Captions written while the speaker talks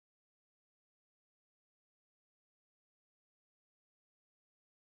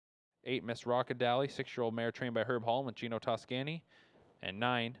8, Miss Rockadally, 6-year-old mare trained by Herb Hall and Gino Toscani. And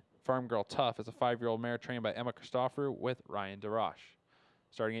 9, Farm Girl Tough is a 5-year-old mare trained by Emma Christopher with Ryan DeRoche.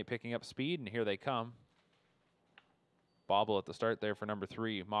 Starting 8 picking up speed, and here they come. Bobble at the start there for number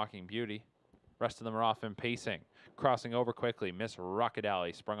 3, Mocking Beauty. Rest of them are off in pacing. Crossing over quickly, Miss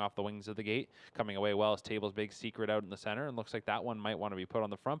Rockadally sprung off the wings of the gate. Coming away well is Table's Big Secret out in the center, and looks like that one might want to be put on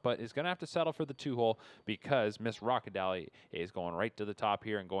the front, but is going to have to settle for the 2-hole because Miss Rockadally is going right to the top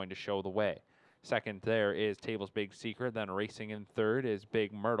here and going to show the way. Second there is Table's Big Secret, then racing in third is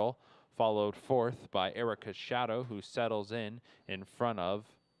Big Myrtle, followed fourth by Erica's Shadow, who settles in front of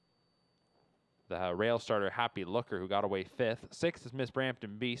the rail starter Happy Looker, who got away 5th. 6th is Miss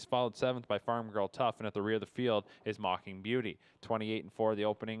Brampton Beast, followed 7th by Farm Girl Tough, and at the rear of the field is Mocking Beauty. 28 and 4 the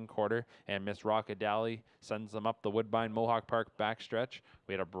opening quarter, and Miss Rockadally sends them up the Woodbine Mohawk Park backstretch.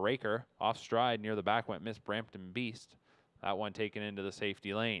 We had a breaker off stride near the back went Miss Brampton Beast. That one taken into the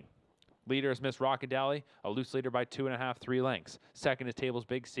safety lane. Leader is Miss Rockadally, a loose leader by 2.5, 3 lengths. Second is Table's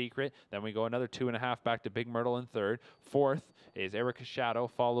Big Secret. Then we go another 2.5 back to Big Myrtle in third. Fourth is Erica's Shadow,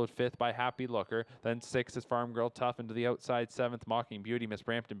 followed 5th by Happy Looker. Then 6th is Farm Girl Tough into the outside. 7th, Mocking Beauty. Miss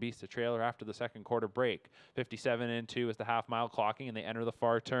Brampton Beast, the trailer after the second quarter break. 57 and 2 is the half-mile clocking, and they enter the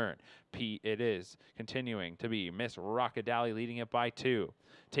far turn. It is continuing to be Miss Rockadally leading it by 2.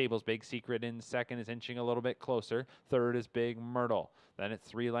 Table's Big Secret in second is inching a little bit closer. Third is Big Myrtle. Then it's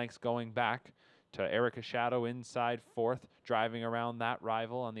 3 lengths going back to Erica's Shadow inside 4th. Driving around that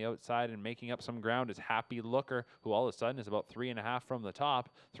rival on the outside and making up some ground is Happy Looker, who all of a sudden is about 3.5 from the top.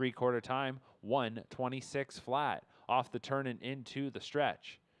 3/4 time, 1:26 flat. Off the turn and into the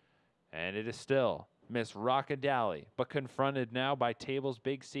stretch. And it is still Miss Rockadally, but confronted now by Table's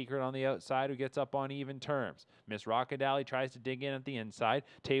Big Secret on the outside, who gets up on even terms. Miss Rockadally tries to dig in at the inside.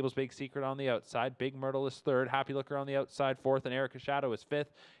 Table's Big Secret on the outside. Big Myrtle is third. Happy Looker on the outside, fourth, and Erica's Shadow is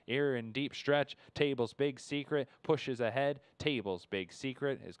 5th. Here in deep stretch, Table's Big Secret pushes ahead. Table's Big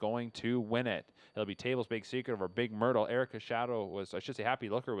Secret is going to win it. It'll be Table's Big Secret over Big Myrtle. Erica's Shadow was, I should say, Happy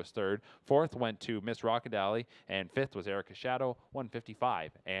Looker was third. Fourth went to Miss Rockadally, and 5th was Erica's Shadow,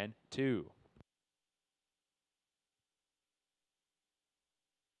 1:55 and 2.